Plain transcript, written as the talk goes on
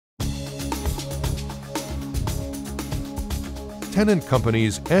Tennant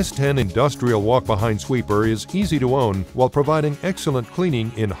Company's S10 Industrial Walk-Behind Sweeper is easy to own while providing excellent cleaning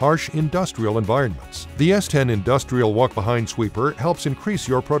in harsh industrial environments. The S10 Industrial Walk-Behind Sweeper helps increase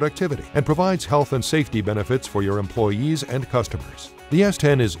your productivity and provides health and safety benefits for your employees and customers. The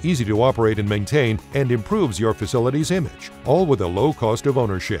S10 is easy to operate and maintain and improves your facility's image, all with a low cost of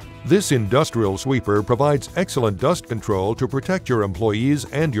ownership. This industrial sweeper provides excellent dust control to protect your employees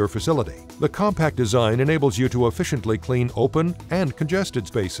and your facility. The compact design enables you to efficiently clean open and congested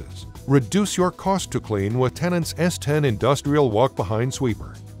spaces. Reduce your cost to clean with Tennant's S10 Industrial Walk-Behind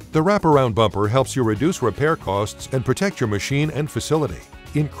Sweeper. The wraparound bumper helps you reduce repair costs and protect your machine and facility.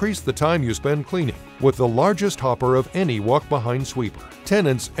 Increase the time you spend cleaning with the largest hopper of any walk-behind sweeper.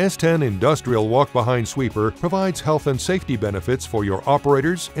 Tennant's S10 Industrial Walk-Behind Sweeper provides health and safety benefits for your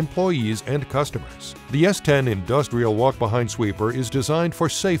operators, employees, and customers. The S10 Industrial Walk-Behind Sweeper is designed for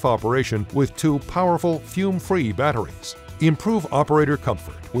safe operation with 2 powerful, fume-free batteries. Improve operator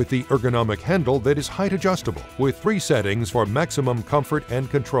comfort with the ergonomic handle that is height adjustable with 3 settings for maximum comfort and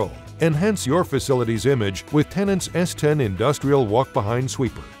control. Enhance your facility's image with Tennant's S10 Industrial Walk-Behind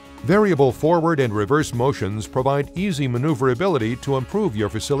Sweeper. Variable forward and reverse motions provide easy maneuverability to improve your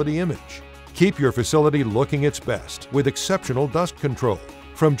facility image. Keep your facility looking its best with exceptional dust control.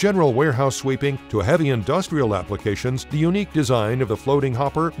 From general warehouse sweeping to heavy industrial applications, the unique design of the floating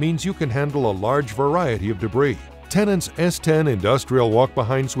hopper means you can handle a large variety of debris. Tennant's S10 Industrial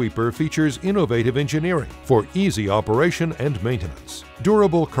Walk-Behind Sweeper features innovative engineering for easy operation and maintenance.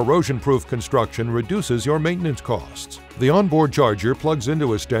 Durable, corrosion-proof construction reduces your maintenance costs. The onboard charger plugs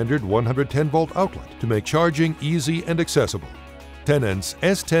into a standard 110-volt outlet to make charging easy and accessible. Tennant's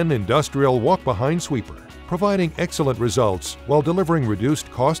S10 Industrial Walk-Behind Sweeper, providing excellent results while delivering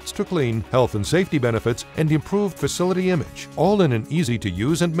reduced costs to clean, health and safety benefits, and improved facility image, all in an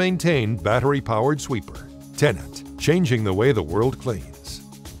easy-to-use and maintain battery-powered sweeper. Tennant, changing the way the world cleans.